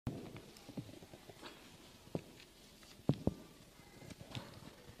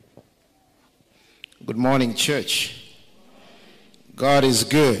Good morning, church. God is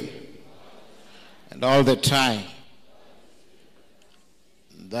good, and all the time.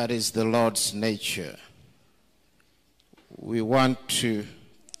 That is the Lord's nature. We want to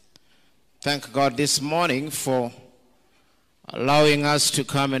thank God this morning for allowing us to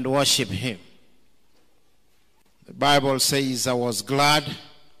come and worship Him. The Bible says, I was glad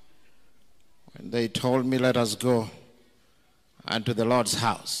when they told me, let us go unto the Lord's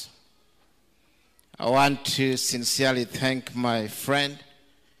house. I want to sincerely thank my friend,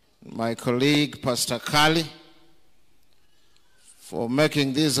 my colleague, Pastor Kali, for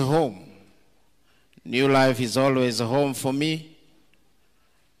making this a home. Newlife is always a home for me.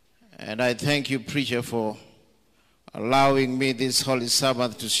 And I thank you, preacher, for allowing me this Holy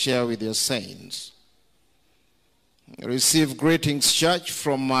Sabbath to share with your saints. I receive greetings, church,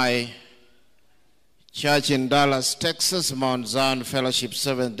 from my church in Dallas, Texas, Mount Zion Fellowship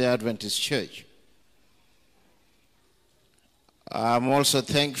Seventh-day Adventist Church. I'm also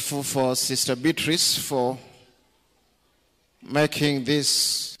thankful for Sister Beatrice for making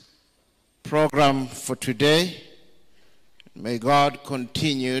this program for today. May God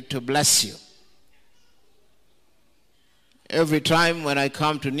continue to bless you. Every time when I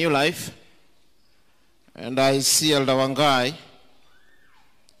come to Newlife and I see Elder Wangai,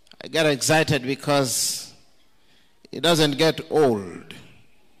 I get excited because it doesn't get old.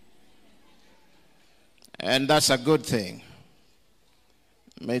 And that's a good thing.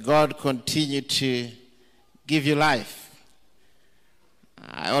 May God continue to give you life.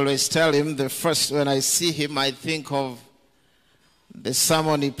 I always tell him when I see him, I think of the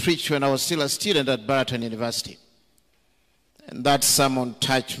sermon he preached when I was still a student at Barton University. And that sermon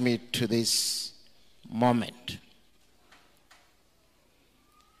touched me to this moment.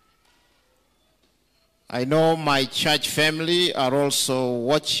 I know my church family are also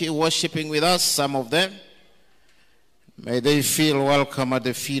worshiping with us, some of them. May they feel welcome at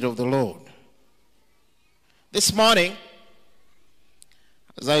the feet of the Lord. This morning,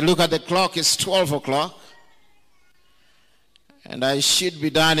 as I look at the clock, it's 12 o'clock, and I should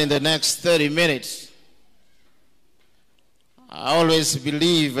be done in the next 30 minutes. I always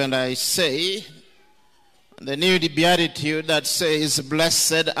believe, and I say, the new beatitude that says,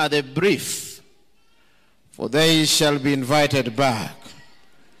 blessed are the brief, for they shall be invited back.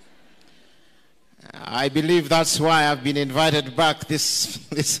 I believe that's why I've been invited back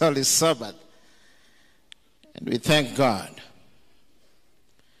this Holy Sabbath. And we thank God.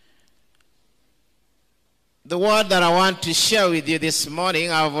 The word that I want to share with you this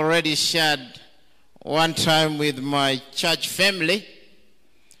morning, I've already shared one time with my church family,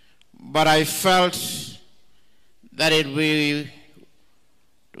 but I felt that it would be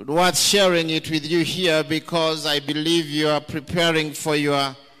worth sharing it with you here because I believe you are preparing for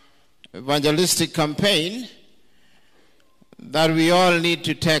your evangelistic campaign that we all need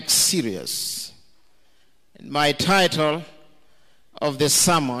to take serious. And my title of the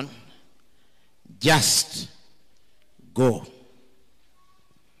sermon, Just Go.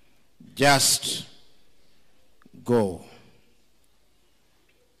 Just go.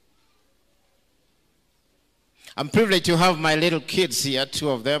 I'm privileged to have my little kids here, two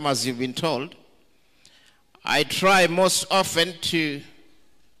of them, as you've been told. I try most often to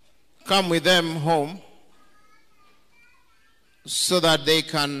come with them home so that they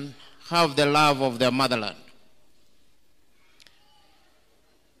can have the love of their motherland.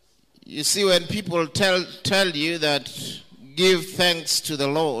 You see, when people tell you that give thanks to the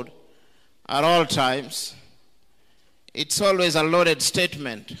Lord at all times, it's always a loaded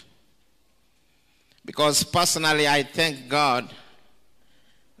statement. Because personally, I thank God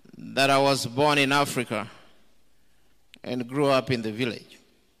that I was born in Africa and grew up in the village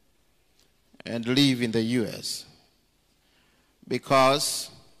and live in the U.S. Because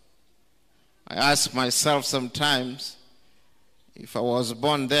I ask myself sometimes, if I was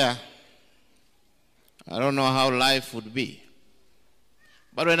born there, I don't know how life would be.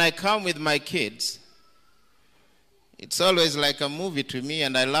 But when I come with my kids, it's always like a movie to me,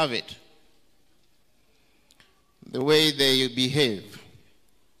 and I love it. The way they behave.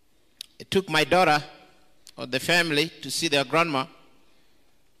 I took my daughter or the family to see their grandma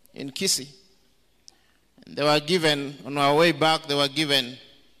in Kisii. They were given, on our way back, they were given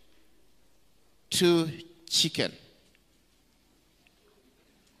 2 chicken.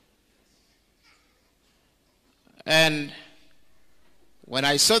 And when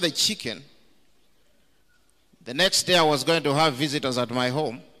I saw the chicken, the next day I was going to have visitors at my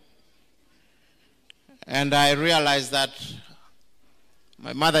home. And I realized that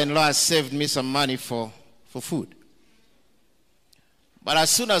my mother-in-law has saved me some money for food. But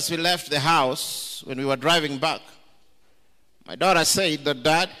as soon as we left the house, when we were driving back, my daughter said that,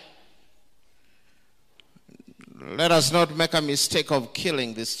 "Dad, let us not make a mistake of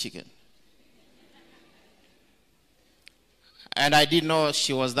killing this chicken." And I didn't know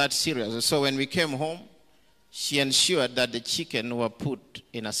she was that serious. So when we came home, she ensured that the chicken were put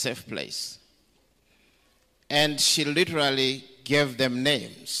in a safe place. And she literally gave them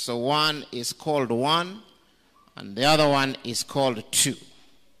names. So one is called 1, and the other one is called 2.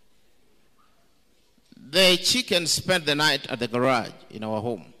 The chicken spent the night at the garage in our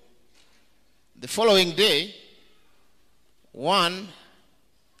home. The following day, 1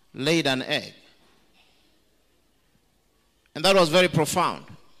 laid an egg. And that was very profound.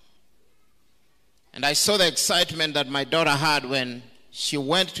 And I saw the excitement that my daughter had when she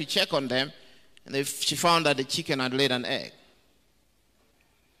went to check on them, and she found that the chicken had laid an egg.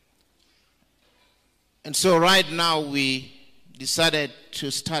 And so right now we decided to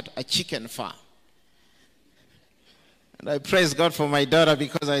start a chicken farm. And I praise God for my daughter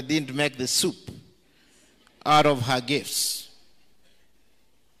because I didn't make the soup out of her gifts.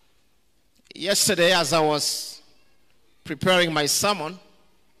 Yesterday, as I was preparing my sermon,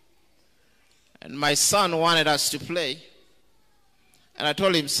 and my son wanted us to play, and I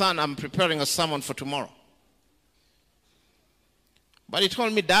told him, "Son, I'm preparing a sermon for tomorrow." But he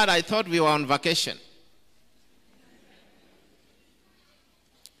told me, "Dad, I thought we were on vacation."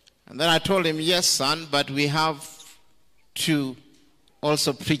 And then I told him, "Yes, son, but we have to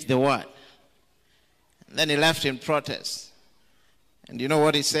also preach the word." And then he left in protest. And you know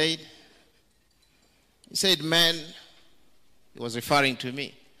what he said? He said, "Man," he was referring to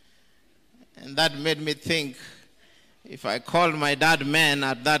me. And that made me think, if I called my dad man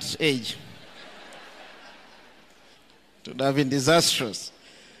at that age, it would have been disastrous.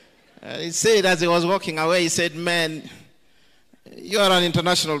 He said, as he was walking away, he said, "Man, you are an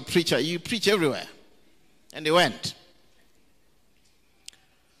international preacher. You preach everywhere." And he went.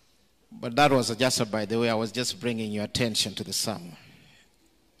 But that was just by the way. I was just bringing your attention to the sermon.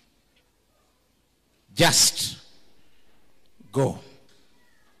 Just go.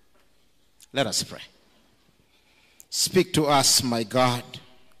 Let us pray. Speak to us, my God,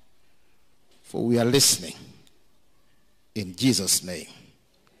 for we are listening. In Jesus' name,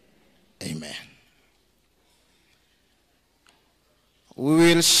 amen. We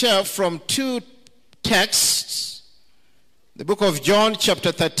will share from 2 texts, the book of John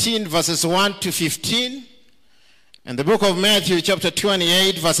chapter 13 verses 1 to 15, and the book of Matthew chapter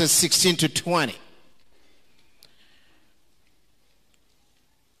 28 verses 16 to 20.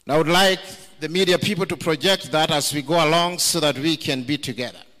 I would like the media people to project that as we go along so that we can be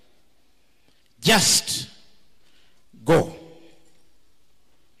together. Just go.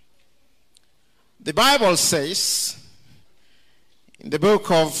 The Bible says in the book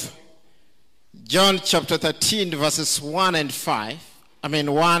of John chapter 13 verses 1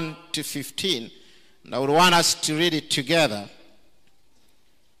 to 15, and I would want us to read it together.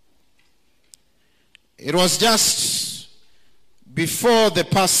 It was just before the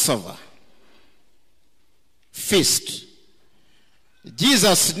Passover feast.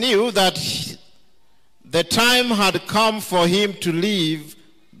 Jesus knew that the time had come for him to leave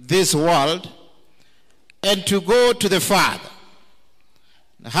this world and to go to the Father.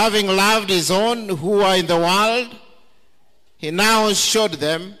 Having loved his own who are in the world, he now showed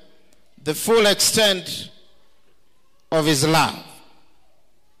them the full extent of his love.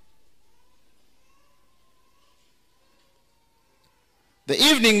 The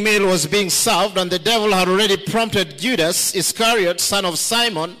evening meal was being served, and the devil had already prompted Judas Iscariot, son of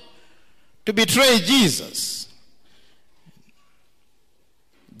Simon, to betray Jesus.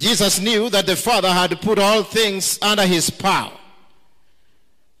 Jesus knew that the Father had put all things under his power,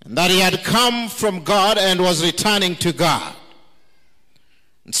 and that he had come from God and was returning to God.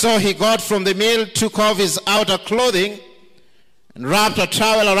 And so he got from the meal, took off his outer clothing, and wrapped a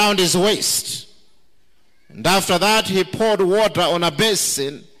towel around his waist. And after that, he poured water on a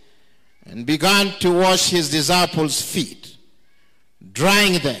basin and began to wash his disciples' feet,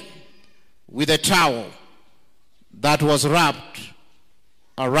 drying them with a towel that was wrapped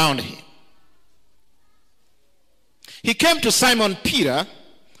around him. He came to Simon Peter,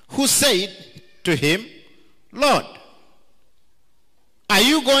 who said to him, "Lord, are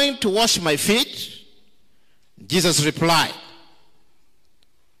you going to wash my feet?" Jesus replied,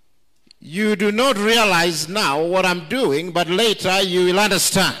 "You do not realize now what I'm doing, but later you will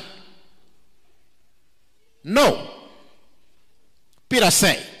understand." "No," Peter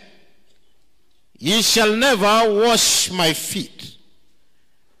said, "ye shall never wash my feet."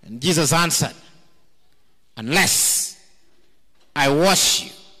 And Jesus answered, "Unless I wash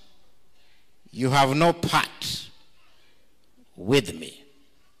you, you have no part with me.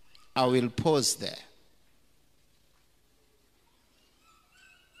 I will pause there.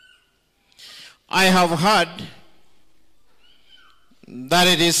 I have heard that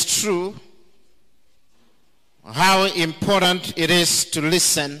it is true how important it is to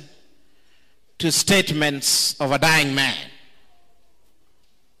listen to statements of a dying man.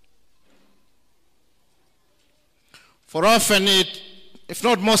 For often, if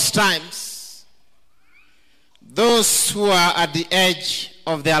not most times, those who are at the edge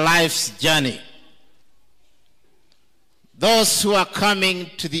of their life's journey, those who are coming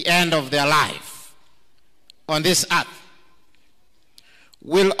to the end of their life on this earth,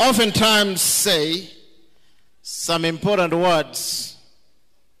 will oftentimes say some important words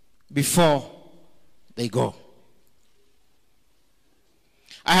before they go.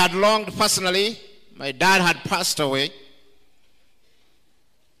 I had longed personally, my dad had passed away,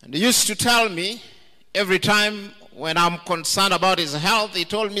 and he used to tell me every time when I'm concerned about his health, he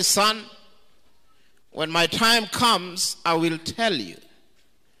told me, son, when my time comes, I will tell you,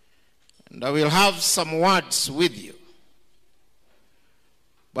 and I will have some words with you.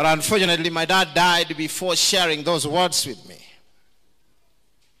 But unfortunately, my dad died before sharing those words with me.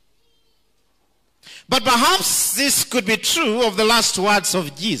 But perhaps this could be true of the last words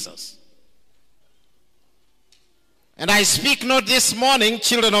of Jesus. And I speak not this morning,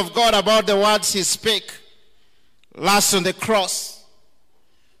 children of God, about the words he spake last on the cross.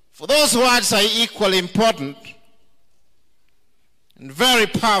 For those words are equally important and very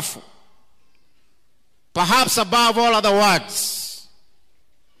powerful, perhaps above all other words.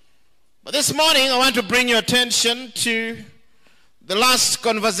 But this morning I want to bring your attention to the last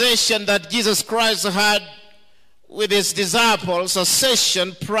conversation that Jesus Christ had with his disciples a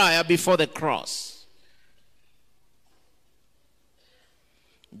session prior before the cross.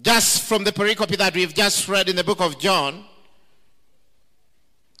 Just from the pericope that we've just read in the book of John,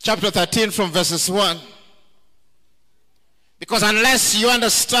 chapter 13 from verses 1. Because unless you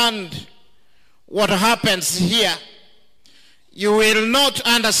understand what happens here, you will not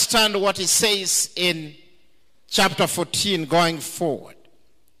understand what he says in chapter 14 going forward.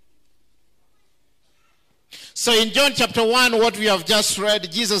 So in John chapter 1, what we have just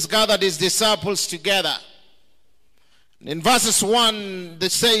read, Jesus gathered his disciples together. In verses 1,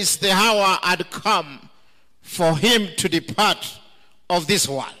 it says the hour had come for him to depart of this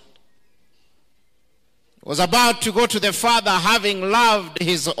world. He was about to go to the Father, having loved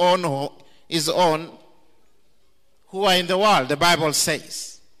his own who are in the world, the Bible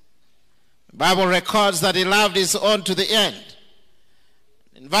says. The Bible records that he loved his own to the end.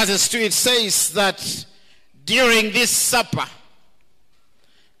 In verses 2, it says that during this supper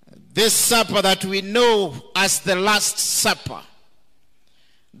that we know as the Last Supper,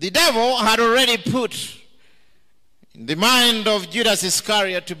 the devil had already put in the mind of Judas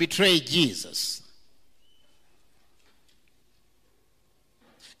Iscariot to betray Jesus.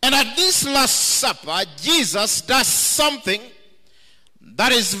 And at this Last Supper, Jesus does something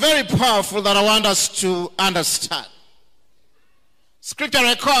that is very powerful that I want us to understand. Scripture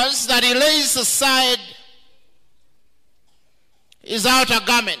records that he lays aside his outer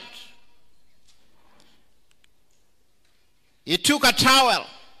garment. He took a towel,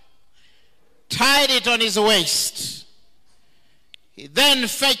 tied it on his waist. He then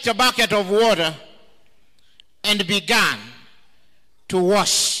fetched a bucket of water and began to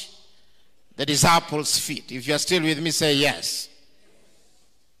wash the disciples' feet. If you are still with me, say yes.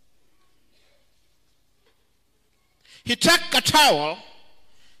 He took a towel,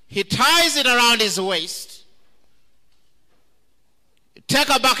 he ties it around his waist, he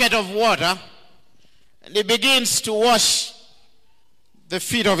takes a bucket of water, and he begins to wash the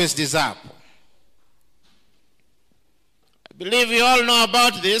feet of his disciple. I believe we all know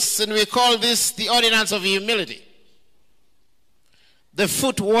about this, and we call this the ordinance of humility, the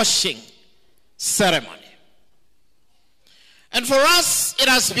foot washing ceremony. And for us, it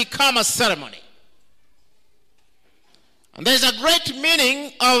has become a ceremony. And there's a great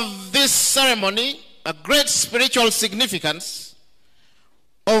meaning of this ceremony, a great spiritual significance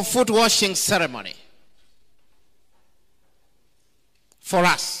of foot washing ceremony for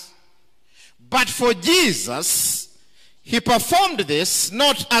us. But for Jesus, he performed this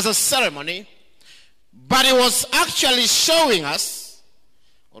not as a ceremony, but he was actually showing us,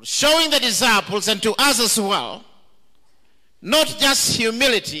 or showing the disciples and to us as well, not just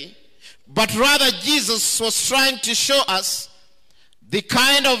humility, but rather Jesus was trying to show us the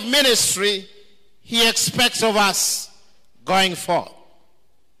kind of ministry he expects of us going forward.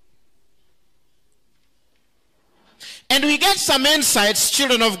 And we get some insights,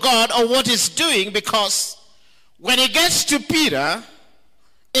 children of God, of what he's doing, because when he gets to Peter,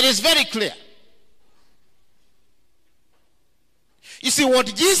 it is very clear. You see,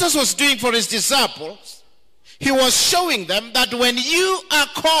 what Jesus was doing for his disciples, he was showing them that when you are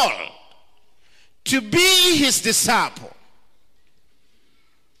called to be his disciple,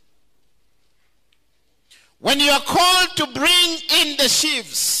 when you are called to bring in the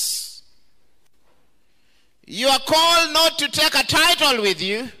sheaves, you are called not to take a title with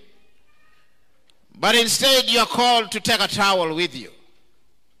you, but instead you are called to take a towel with you.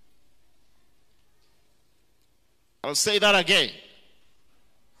 I'll say that again.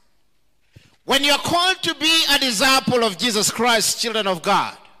 When you are called to be a disciple of Jesus Christ, children of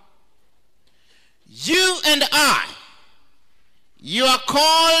God, you and I, you are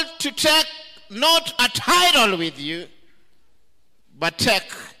called to take not a title with you, but take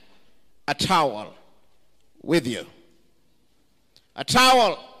a towel with you. A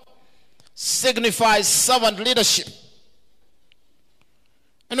towel signifies servant leadership.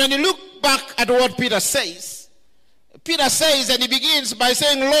 And when you look back at what Peter says, and he begins by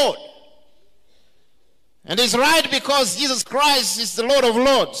saying, Lord. And he's right, because Jesus Christ is the Lord of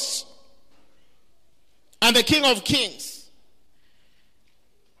Lords and the King of Kings.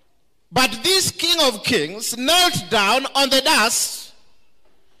 But this King of Kings knelt down on the dust,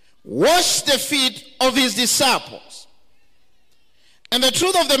 washed the feet of his disciples. And the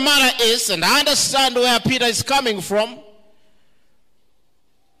truth of the matter is, and I understand where Peter is coming from,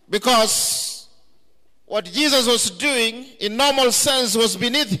 because what Jesus was doing in normal sense was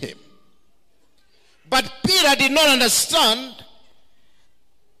beneath him. But Peter did not understand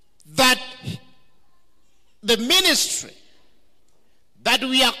that the ministry that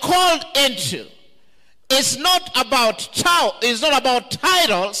we are called into is not about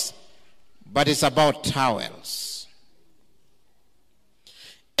titles, but it's about towels.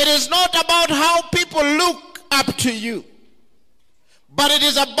 It is not about how people look up to you, but it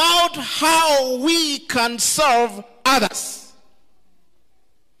is about how we can serve others.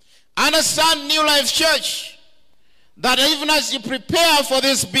 Understand, Newlife Church, that even as you prepare for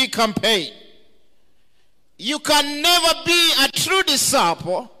this big campaign, you can never be a true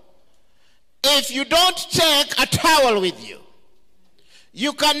disciple if you don't take a towel with you.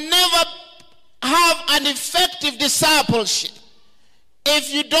 You can never have an effective discipleship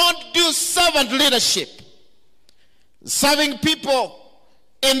if you don't do servant leadership, serving people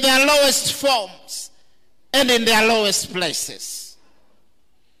in their lowest forms and in their lowest places.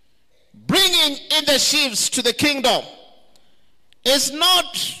 Bringing in the sheaves to the kingdom is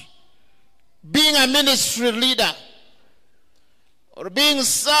not being a ministry leader or being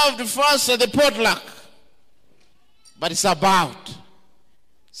served first at the potluck, but it's about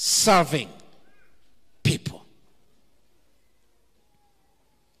serving people.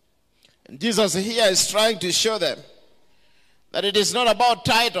 And Jesus here is trying to show them that it is not about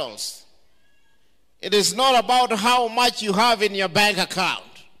titles. It is not about how much you have in your bank account.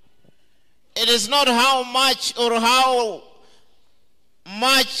 It is not how much or how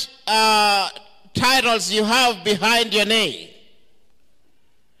much titles you have behind your name.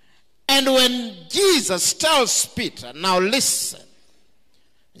 And when Jesus tells Peter, now listen,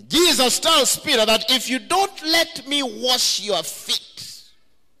 Jesus tells Peter that if you don't let me wash your feet,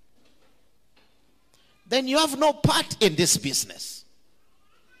 then you have no part in this business.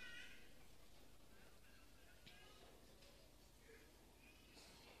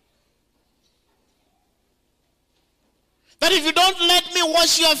 That if you don't let me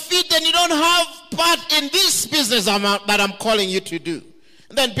wash your feet, then you don't have part in this business that I'm calling you to do.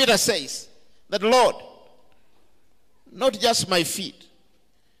 And then Peter says that, Lord, not just my feet,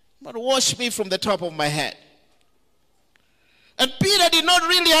 but wash me from the top of my head. And Peter did not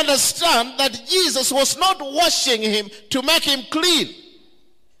really understand that Jesus was not washing him to make him clean.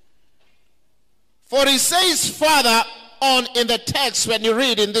 For he says further on in the text, when you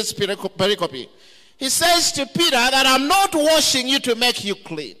read in this pericope, he says to Peter that I'm not washing you to make you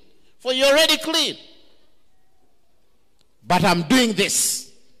clean, for you're already clean. But I'm doing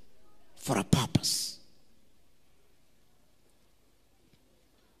this for a purpose.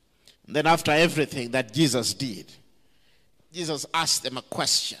 And then after everything that Jesus did, Jesus asked them a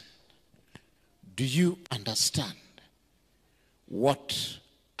question. Do you understand what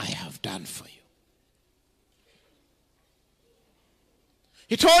I have done for you?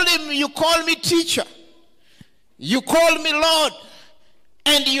 He told him, you call me teacher, you call me Lord,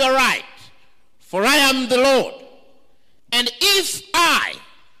 and you are right, for I am the Lord. And if I,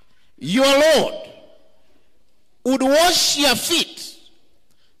 your Lord, would wash your feet,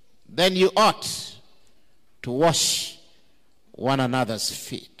 then you ought to wash one another's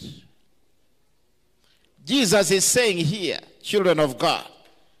feet. Jesus is saying here, children of God,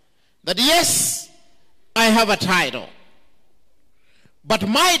 that yes, I have a title, but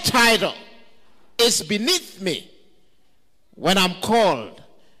my title is beneath me when I'm called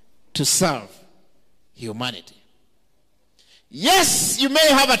to serve humanity. Yes, you may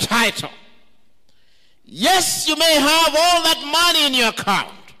have a title. Yes, you may have all that money in your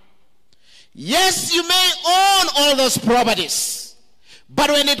account. Yes, you may own all those properties. But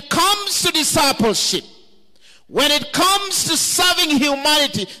when it comes to discipleship, when it comes to serving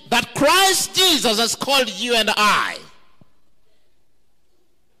humanity that Christ Jesus has called you and I,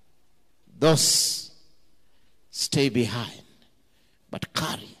 those stay behind, but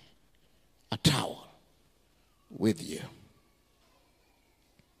carry a towel with you.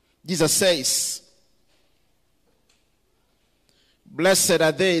 Jesus says, blessed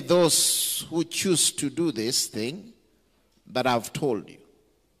are they, those who choose to do this thing that I've told you.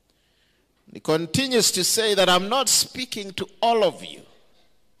 He continues to say that I'm not speaking to all of you.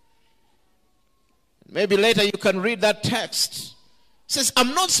 Maybe later you can read that text. It says,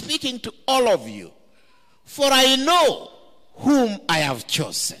 I'm not speaking to all of you, for I know whom I have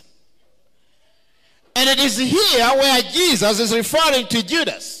chosen. And it is here where Jesus is referring to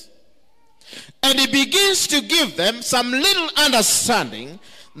Judas. And he begins to give them some little understanding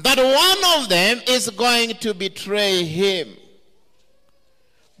that one of them is going to betray him.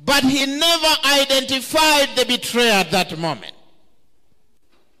 But he never identified the betrayer at that moment.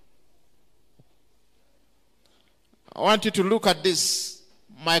 I want you to look at this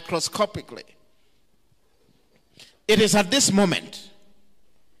microscopically. It is at this moment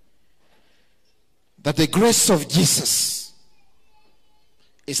that the grace of Jesus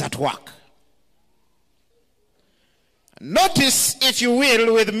is at work. Notice, if you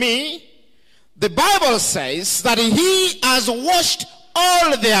will, with me, the Bible says that he has washed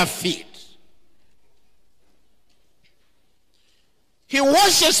all their feet. He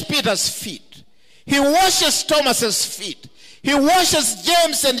washes Peter's feet. He washes Thomas's feet. He washes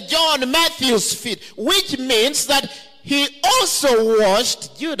James and John, Matthew's feet, which means that he also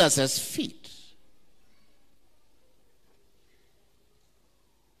washed Judas's feet.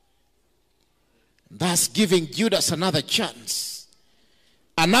 Thus giving Judas another chance,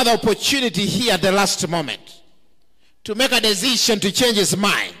 another opportunity here at the last moment to make a decision to change his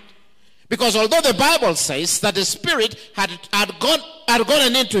mind. Because although the Bible says that the Spirit had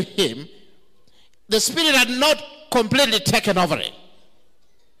gone into him, the Spirit had not completely taken over it.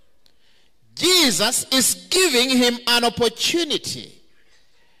 Jesus is giving him an opportunity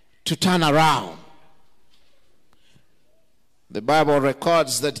to turn around. The Bible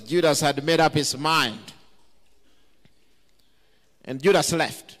records that Judas had made up his mind. And Judas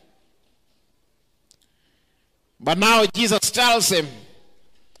left. But now Jesus tells him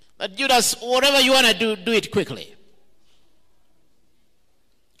that Judas, whatever you want to do, do it quickly.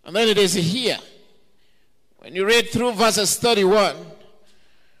 And then it is here, when you read through verses 31,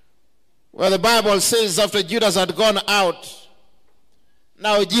 where the Bible says after Judas had gone out,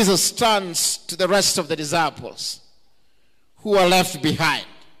 now Jesus turns to the rest of the disciples who are left behind,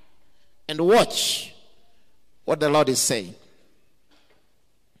 and watch what the Lord is saying.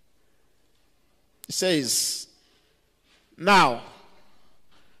 He says, now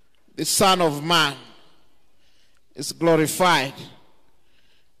the Son of Man is glorified,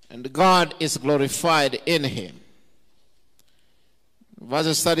 and God is glorified in him.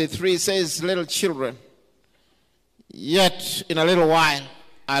 Verse 33 says, little children, yet in a little while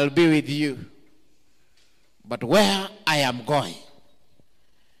I'll be with you. But where I am going,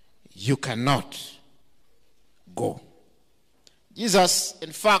 you cannot go. Jesus,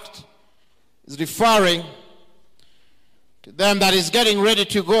 in fact, is referring to them that is getting ready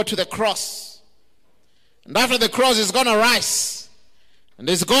to go to the cross. And after the cross, he's going to rise. And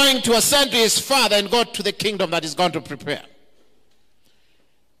he's going to ascend to his Father and go to the kingdom that he's going to prepare.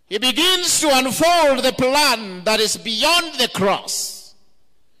 He begins to unfold the plan that is beyond the cross.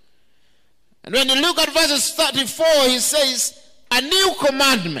 And when you look at verses 34, he says, a new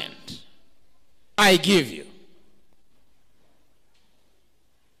commandment I give you,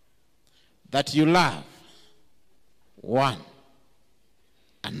 that you love one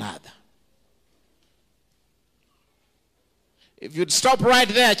another. If you'd stop right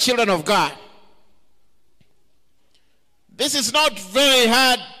there, children of God, this is not very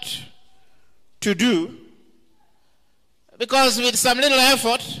hard to do, because with some little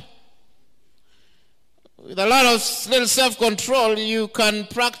effort, with a lot of little self-control, you can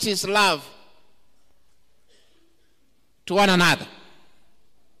practice love to one another.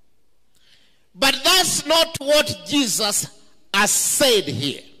 But that's not what Jesus has said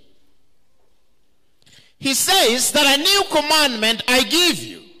here. He says that a new commandment I give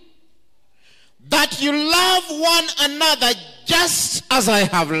you, that you love one another just as I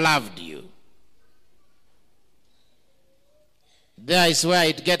have loved you. There is where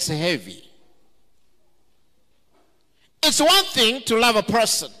it gets heavy. It's one thing to love a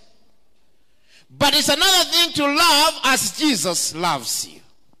person, but it's another thing to love as Jesus loves you.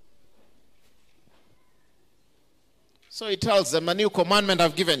 So he tells them, a new commandment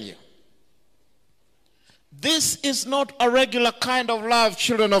I've given you. This is not a regular kind of love,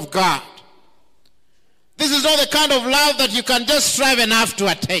 children of God. This is not the kind of love that you can just strive enough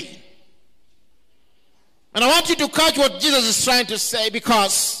to attain. And I want you to catch what Jesus is trying to say,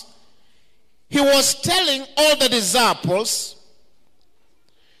 because he was telling all the disciples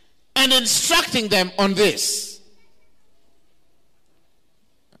and instructing them on this.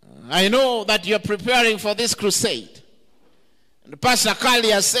 I know that you're preparing for this crusade. And Pastor Kali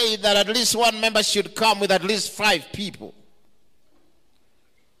has said that at least one member should come with at least 5 people.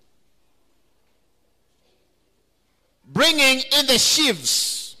 Bringing in the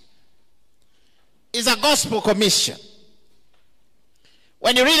sheaves is a gospel commission.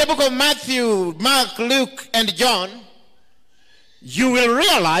 When you read the book of Matthew, Mark, Luke, and John, you will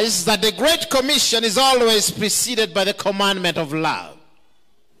realize that the Great Commission is always preceded by the commandment of love.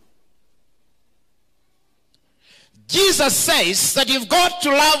 Jesus says that you've got to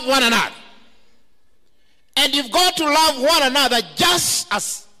love one another. And you've got to love one another just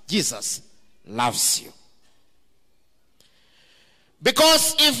as Jesus loves you.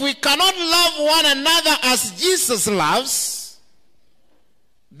 Because if we cannot love one another as Jesus loves,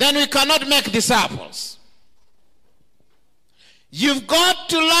 then we cannot make disciples. You've got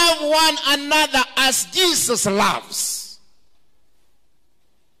to love one another as Jesus loves.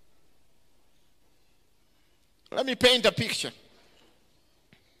 Let me paint a picture.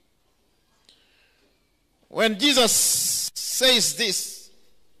 When Jesus says this,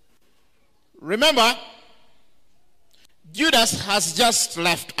 remember, Judas has just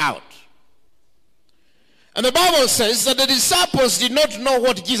left out. And the Bible says that the disciples did not know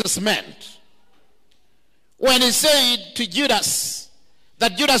what Jesus meant when he said to Judas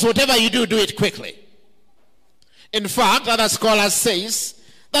that, Judas, whatever you do, do it quickly. In fact, other scholars say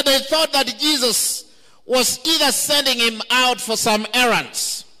that they thought that Jesus was either sending him out for some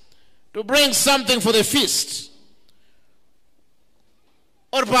errands, to bring something for the feast,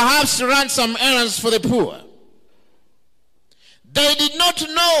 or perhaps to run some errands for the poor. They did not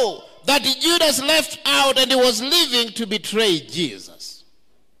know that Judas left out and he was leaving to betray Jesus.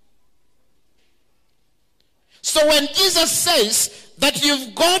 So when Jesus says that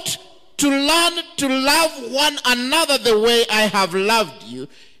you've got to learn to love one another the way I have loved you,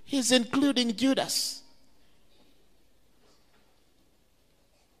 he's including Judas.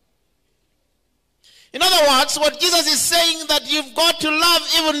 In other words, what Jesus is saying, that you've got to love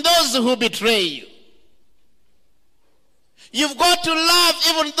even those who betray you. You've got to love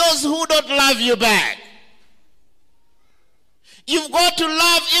even those who don't love you back. You've got to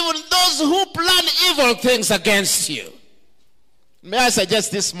love even those who plan evil things against you. May I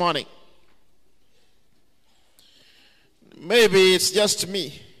suggest this morning, maybe it's just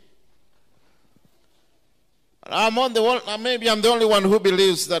me, maybe I'm the only one who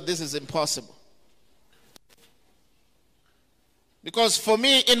believes that this is impossible. Because for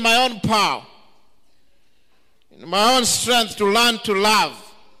me, in my own power, in my own strength, to learn to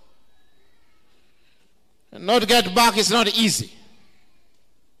love and not get back is not easy.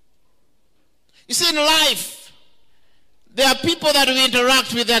 You see, in life, there are people that we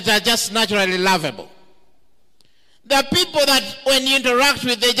interact with that are just naturally lovable. There are people that when you interact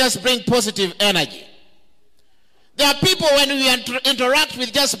with, they just bring positive energy. There are people when we interact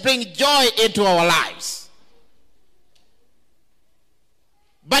with just bring joy into our lives.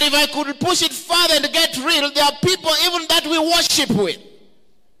 But if I could push it further and get real, there are people even that we worship with.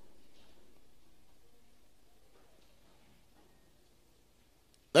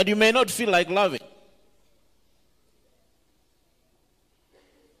 That you may not feel like loving.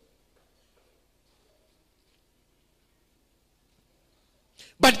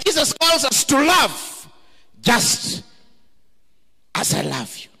 But Jesus calls us to love just as I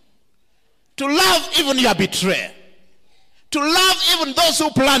love you. To love even your betrayer. To love even those who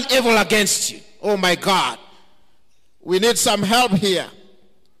plan evil against you. Oh my God. We need some help here.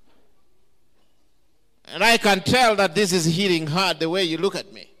 And I can tell that this is hitting hard the way you look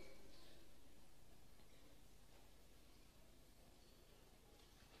at me.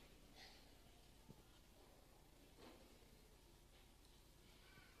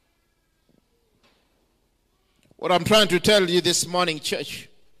 What I'm trying to tell you this morning, church,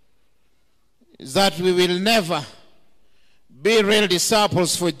 is that we will never be real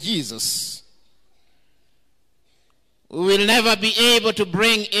disciples for Jesus. We will never be able to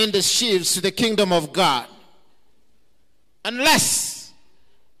bring in the sheep to the kingdom of God unless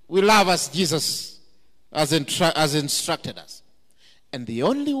we love as Jesus has instructed us. And the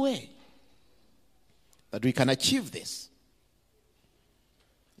only way that we can achieve this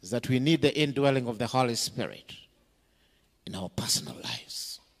is that we need the indwelling of the Holy Spirit in our personal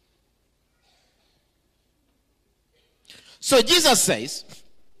lives. So Jesus says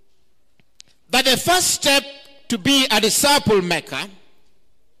that the first step to be a disciple maker,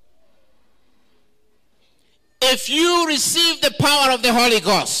 if you receive the power of the Holy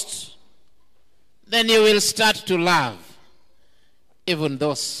Ghost, then you will start to love even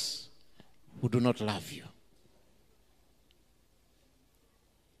those who do not love you.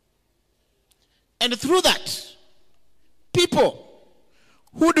 And through that, people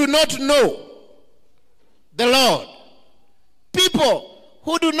who do not know the Lord, people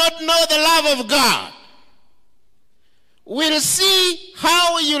who do not know the love of God, will see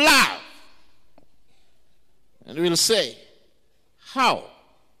how you love and will say, how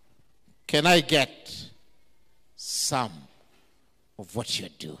can I get some of what you're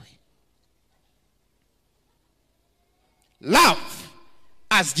doing? Love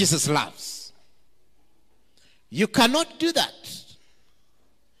as Jesus loves. You cannot do that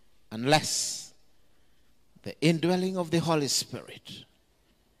unless the indwelling of the Holy Spirit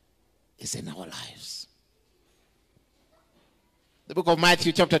is in our lives. The book of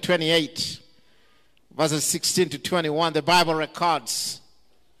Matthew chapter 28, verses 16 to 21, the Bible records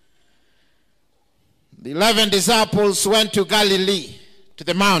the 11 disciples went to Galilee, to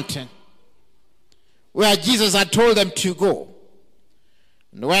the mountain, where Jesus had told them to go.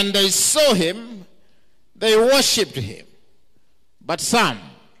 And when they saw him, they worshipped him, but some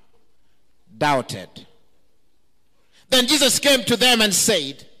doubted. Then Jesus came to them and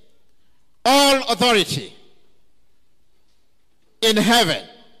said, all authority in heaven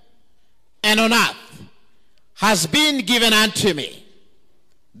and on earth has been given unto me.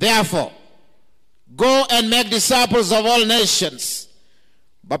 Therefore, go and make disciples of all nations,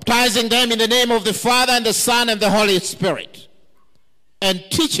 baptizing them in the name of the Father and the Son and the Holy Spirit, and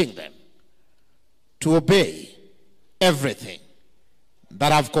teaching them to obey everything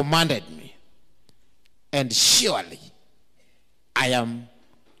that I've commanded me. And surely I am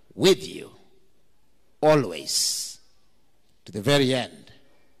with you always to the very end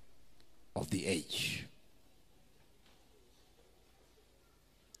of the age.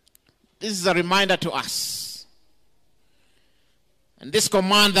 This is a reminder to us. And this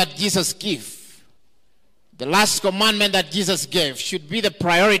command that Jesus gave, the last commandment that Jesus gave, should be the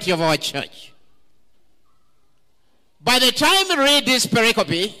priority of our church. By the time you read this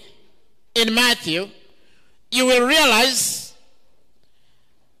pericope in Matthew, you will realize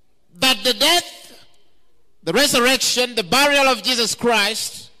that the death, the resurrection, the burial of Jesus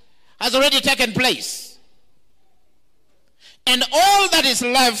Christ has already taken place. And all that is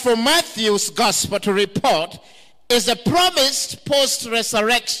left for Matthew's gospel to report is the promised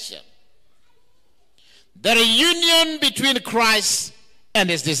post-resurrection, the reunion between Christ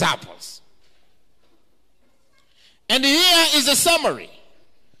and his disciples. And here is a summary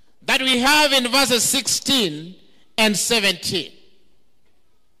that we have in verses 16 and 17.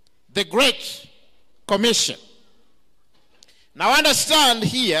 The Great Commission. Now understand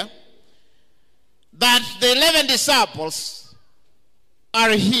here that the 11 disciples are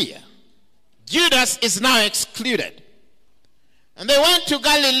here. Judas is now excluded. And they went to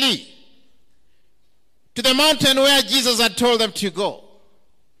Galilee, to the mountain where Jesus had told them to go.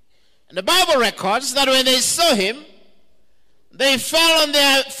 And the Bible records that when they saw him, they fell on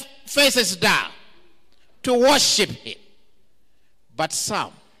their faces down to worship him. But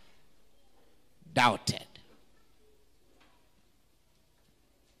some doubted.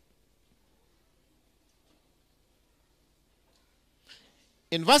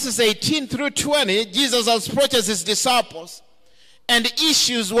 In verses 18 through 20, Jesus approaches his disciples and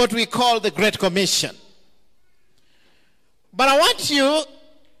issues what we call the Great Commission. But I want you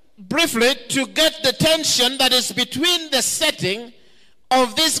briefly to get the tension that is between the setting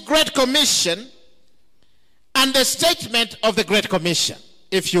of this Great Commission and the statement of the Great Commission,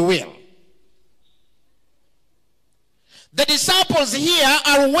 if you will. The disciples here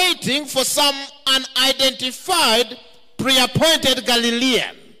are waiting for some unidentified, pre-appointed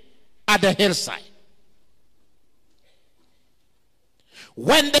Galilean at the hillside.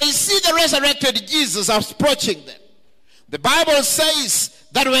 When they see the resurrected Jesus approaching them, the Bible says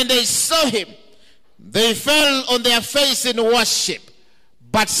that when they saw him, They fell on their face in worship,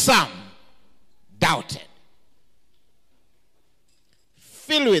 but some doubted.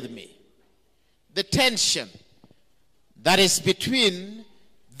 Feel with me the tension that is between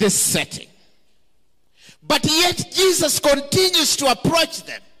this setting. But yet Jesus continues to approach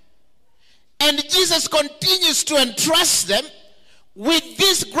them. And Jesus continues to entrust them with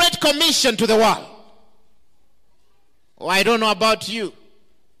this great commission to the world. Oh, I don't know about you,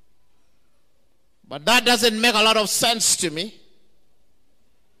 but that doesn't make a lot of sense to me.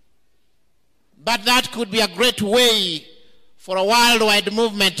 But that could be a great way for a worldwide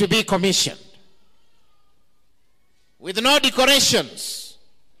movement to be commissioned. With no decorations.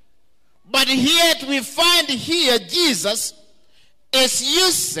 But yet we find here Jesus is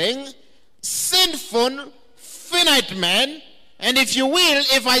using sinful, finite men, and if you will,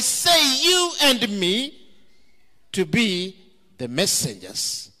 if I say you and me, to be the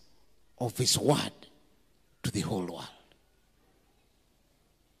messengers of his word to the whole world.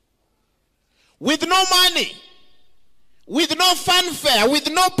 With no money, with no fanfare,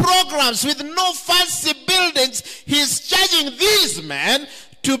 with no programs, with no fancy buildings, he's charging these men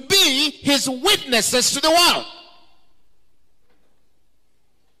to be his witnesses to the world.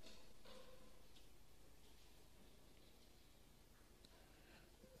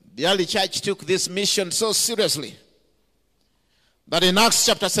 The early church took this mission so seriously that in Acts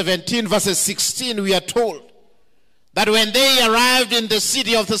chapter 17 verses 16 we are told that when they arrived in the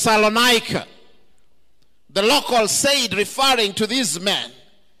city of Thessalonica, the locals said, referring to these men,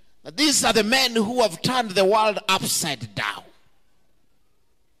 that these are the men who have turned the world upside down.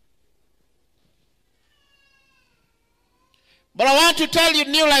 But I want to tell you,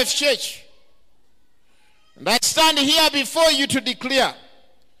 Newlife Church, and I stand here before you to declare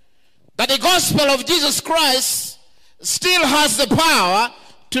that the gospel of Jesus Christ still has the power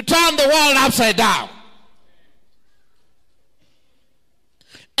to turn the world upside down.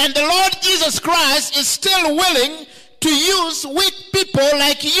 And the Lord Jesus Christ is still willing to use weak people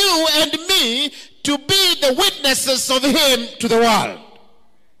like you and me to be the witnesses of him to the world.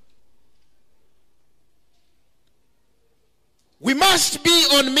 We must be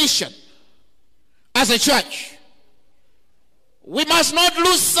on mission as a church. We must not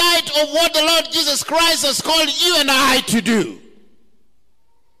lose sight of what the Lord Jesus Christ has called you and I to do.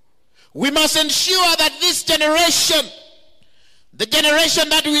 We must ensure that this generation, the generation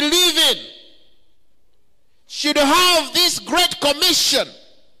that we live in, should have this great commission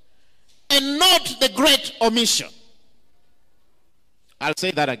and not the great omission. I'll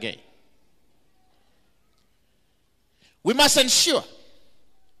say that again. We must ensure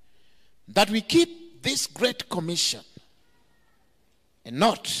that we keep this great commission and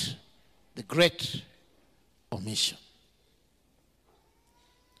not the great omission.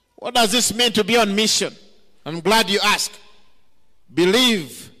 What does this mean to be on mission? I'm glad you asked.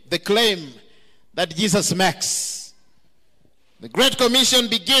 Believe the claim that Jesus makes. The Great Commission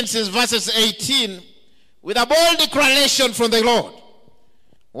begins in verses 18 with a bold declaration from the Lord.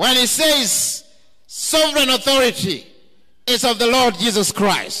 When he says, sovereign authority is of the Lord Jesus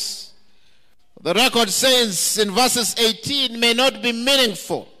Christ. The record says in verses 18 may not be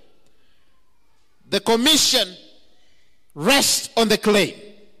meaningful. The commission rests on the claim.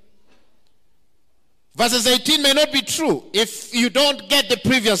 Verses 18 may not be true if you don't get the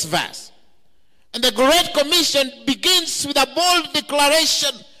previous verse. And the Great Commission begins with a bold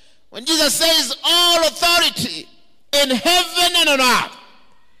declaration when Jesus says, all authority in heaven and on earth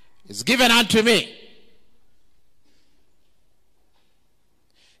is given unto me.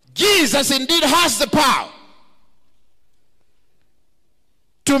 Jesus indeed has the power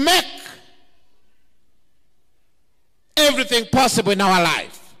to make everything possible in our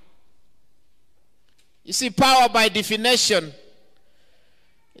life. You see, power by definition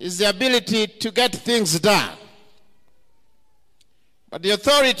is the ability to get things done. But the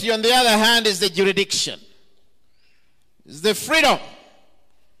authority, on the other hand, is the jurisdiction. It's the freedom.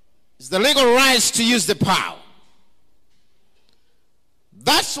 It's the legal rights to use the power.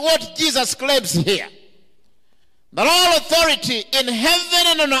 That's what Jesus claims here. That all authority in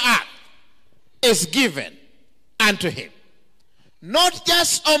heaven and on earth is given unto him. Not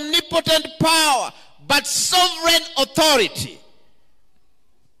just omnipotent power, but sovereign authority.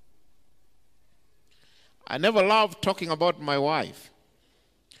 I never loved talking about my wife,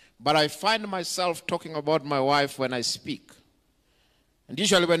 but I find myself talking about my wife when I speak. And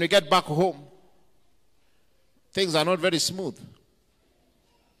usually when we get back home, things are not very smooth.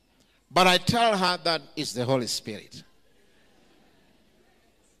 But I tell her that it's the Holy Spirit.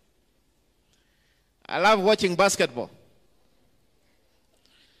 I love watching basketball.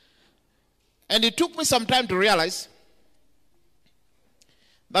 And it took me some time to realize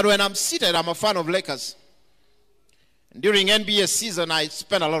that when I'm seated, I'm a fan of Lakers. During NBA season, I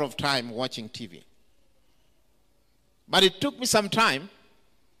spend a lot of time watching TV. But it took me some time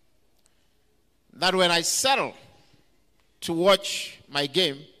that when I settle to watch my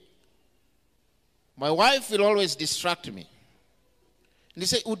game, my wife will always distract me. And they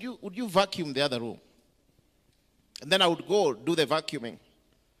say, would you vacuum the other room? And then I would go do the vacuuming.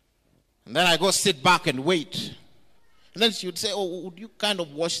 And then I go sit back and wait. And then she would say, oh, would you kind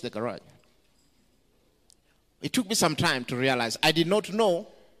of wash the garage? It took me some time to realize I did not know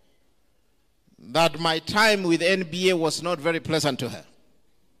that my time with NBA was not very pleasant to her.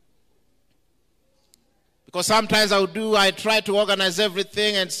 Because sometimes I try to organize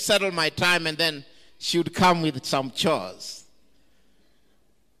everything and settle my time, and then she would come with some chores.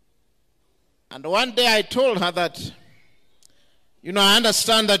 And one day I told her that, I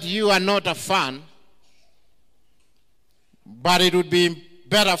understand that you are not a fan, but it would be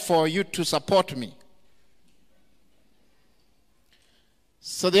better for you to support me.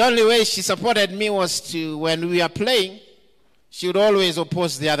 So the only way she supported me was to, when we are playing, she would always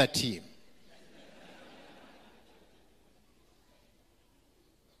oppose the other team.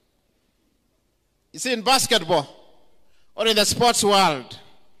 You see, in basketball or in the sports world,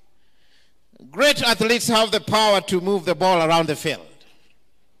 great athletes have the power to move the ball around the field,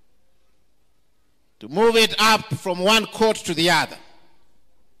 to move it up from one court to the other.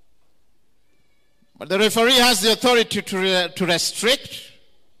 But the referee has the authority to restrict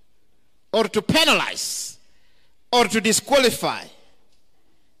or to penalize or to disqualify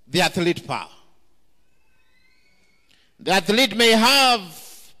the athlete power. The athlete may have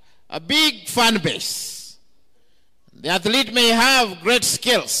a big fan base. The athlete may have great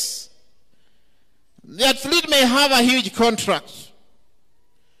skills. The athlete may have a huge contract.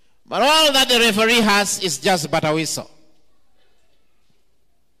 But all that the referee has is just but a whistle.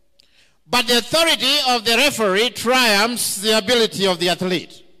 But the authority of the referee triumphs the ability of the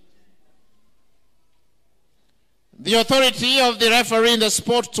athlete. The authority of the referee in the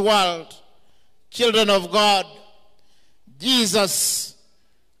sports world, children of God, Jesus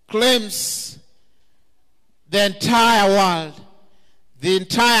claims the entire world, the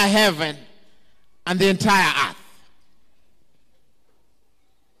entire heaven, and the entire earth.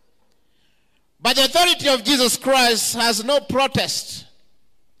 But the authority of Jesus Christ has no protest,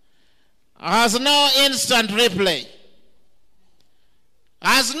 has no instant replay,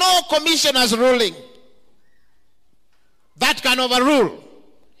 has no commissioner's ruling that can overrule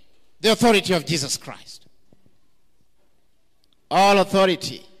the authority of Jesus Christ. All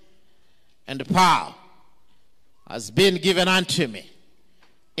authority and power has been given unto me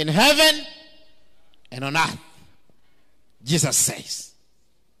in heaven and on earth, Jesus says.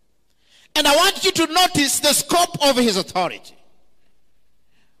 And I want you to notice the scope of his authority.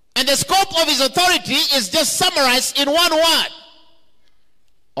 And the scope of his authority is just summarized in one word: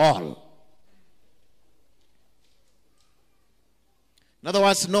 all. In other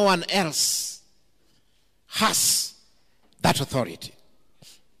words, no one else has that authority.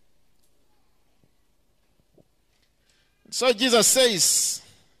 So Jesus says,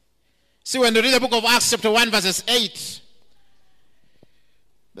 see, when you read the book of Acts chapter 1 verses 8,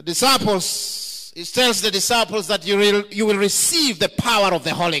 the disciples, it tells the disciples that you will receive the power of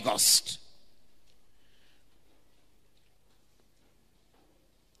the Holy Ghost.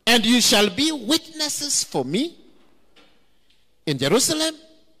 And you shall be witnesses for me in Jerusalem,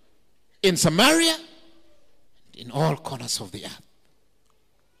 in Samaria, in all corners of the earth.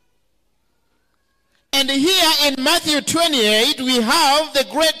 And here in Matthew 28, we have the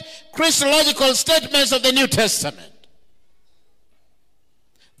great Christological statements of the New Testament.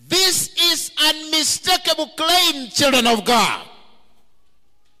 This is unmistakable claim, children of God.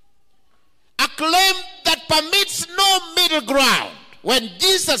 A claim that permits no middle ground. When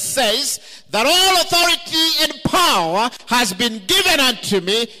Jesus says that all authority and power has been given unto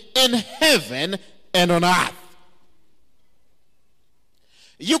me in heaven and on earth.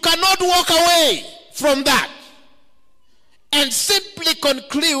 You cannot walk away from that and simply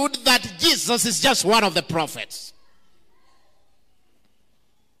conclude that Jesus is just one of the prophets.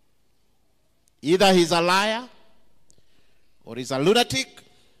 Either he's a liar, or he's a lunatic,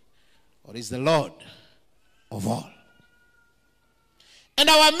 or he's the Lord of all. And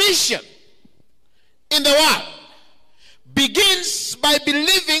our mission in the world begins by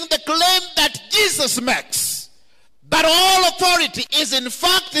believing the claim that Jesus makes, that all authority is in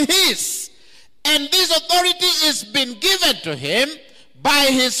fact his, and this authority is been given to him by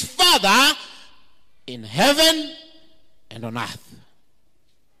his Father in heaven and on earth.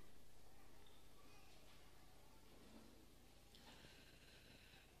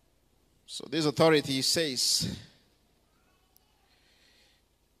 So this authority says,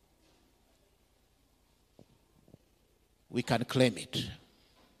 we can claim it.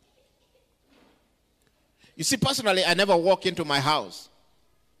 You see, personally, I never walk into my house,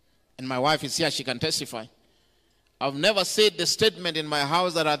 and my wife is here, she can testify. I've never said the statement in my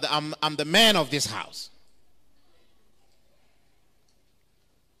house that I'm the man of this house.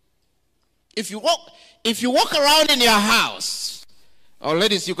 If you walk around in your house, or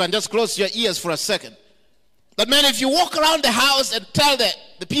ladies, you can just close your ears for a second. But man, if you walk around the house and tell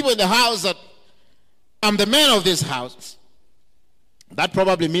the people in the house that I'm the man of this house, that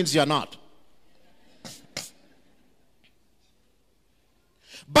probably means you're not.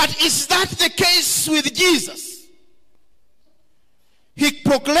 But is that the case with Jesus? He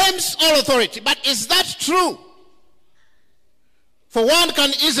proclaims all authority, but is that true? For one can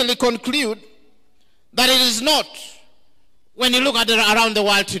easily conclude that it is not when you look at it around the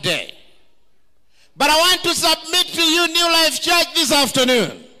world today. But I want to submit to you, Newlife Church, this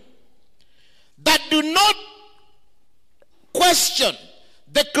afternoon, that do not question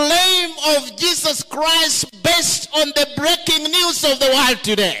the claim of Jesus Christ based on the breaking news of the world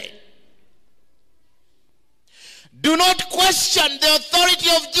today. Do not question the authority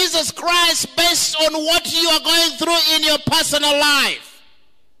of Jesus Christ based on what you are going through in your personal life.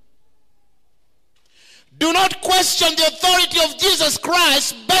 Do not question the authority of Jesus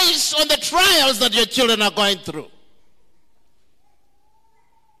Christ based on the trials that your children are going through.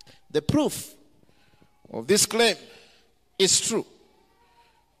 The proof of this claim is true,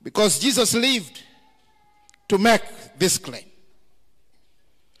 because Jesus lived to make this claim.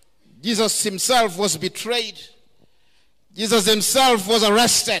 Jesus himself was betrayed. Jesus himself was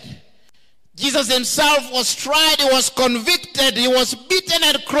arrested. Jesus himself was tried. He was convicted. He was beaten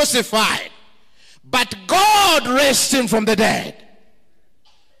and crucified. But God raised him from the dead.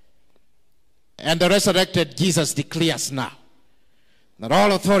 And the resurrected Jesus declares now that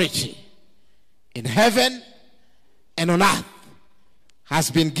all authority in heaven and on earth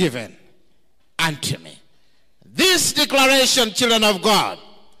has been given unto me. This declaration, children of God,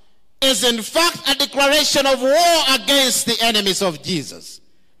 is in fact a declaration of war against the enemies of Jesus.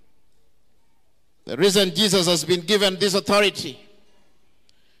 The reason Jesus has been given this authority.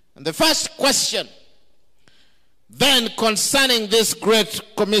 And the first question then concerning this great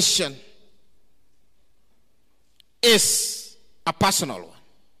commission is a personal one.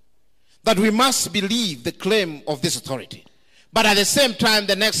 That we must believe the claim of this authority. But at the same time,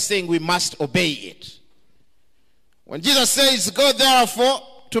 the next thing, we must obey it. When Jesus says, go therefore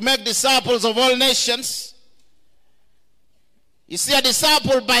to make disciples of all nations, you see, a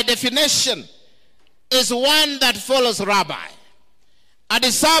disciple by definition is one that follows rabbi. A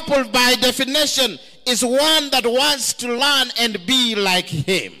disciple by definition is one that wants to learn and be like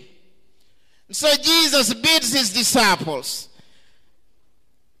him. So Jesus bids his disciples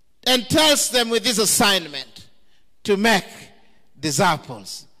and tells them with this assignment to make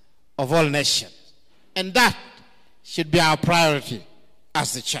disciples of all nations. And that should be our priority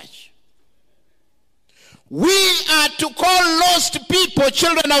as the church. We are to call lost people,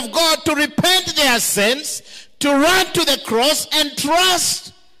 children of God, to repent their sins, to run to the cross and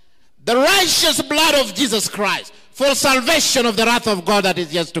trust the righteous blood of Jesus Christ for salvation of the wrath of God that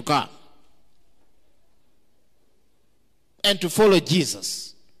is yet to come. And to follow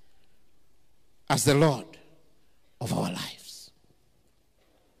Jesus as the Lord of our lives.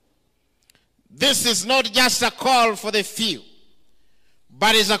 This is not just a call for the few,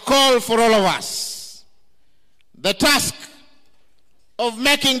 but it's a call for all of us. The task of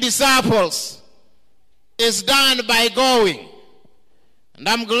making disciples is done by going. And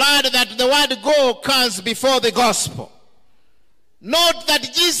I'm glad that the word go comes before the gospel. Note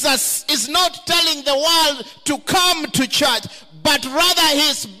that Jesus is not telling the world to come to church, but rather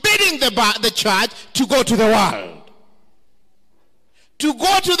he's bidding the church to go to the world. To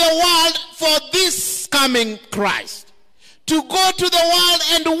go to the world for this coming Christ. To go to the world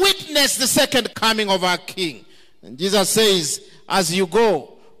and witness the second coming of our King. And Jesus says, as you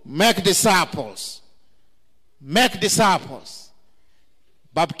go, make disciples. Make disciples.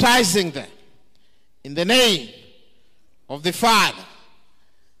 Baptizing them in the name of the Father,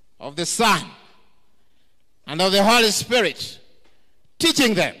 of the Son, and of the Holy Spirit.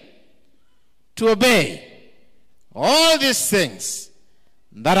 Teaching them to obey all these things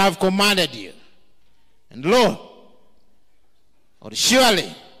that I have commanded you. And lo, or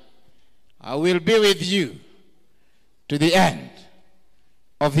surely I will be with you to the end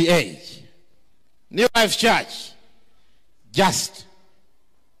of the age. Newlife Church, just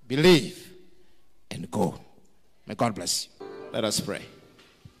believe and go. May God bless you. Let us pray.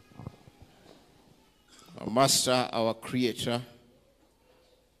 our Master, our Creator,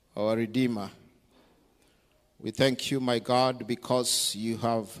 our Redeemer. We thank you, my God, because you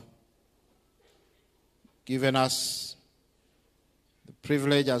have given us the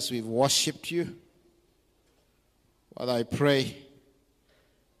privilege as we've worshipped you. Father, I pray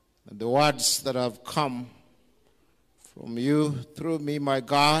that the words that have come from you through me, my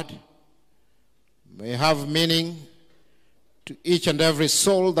God, may have meaning to each and every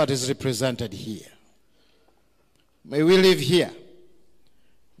soul that is represented here. May we live here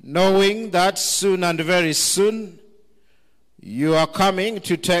knowing that soon and very soon you are coming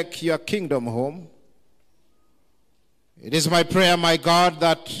to take your kingdom home. It is my prayer, my God,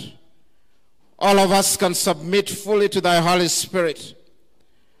 that all of us can submit fully to thy Holy Spirit,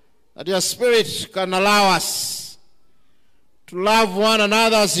 that your Spirit can allow us to love one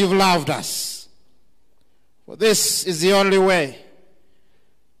another as you've loved us. For this is the only way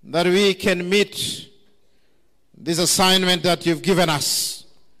that we can meet this assignment that you've given us,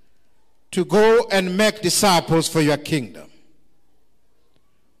 to go and make disciples for your kingdom.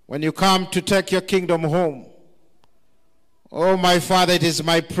 When you come to take your kingdom home, oh, my Father, it is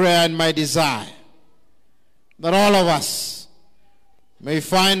my prayer and my desire that all of us may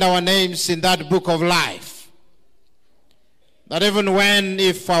find our names in that book of life. That even when,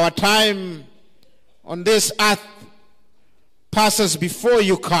 if our time on this earth passes before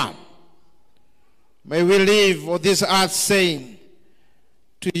you come, may we leave on this earth saying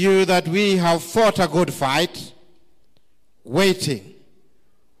to you that we have fought a good fight, waiting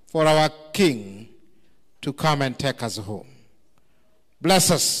for our King to come and take us home.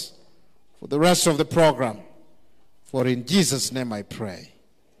 Bless us for the rest of the program. For in Jesus' name I pray.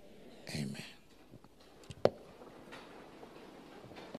 Amen.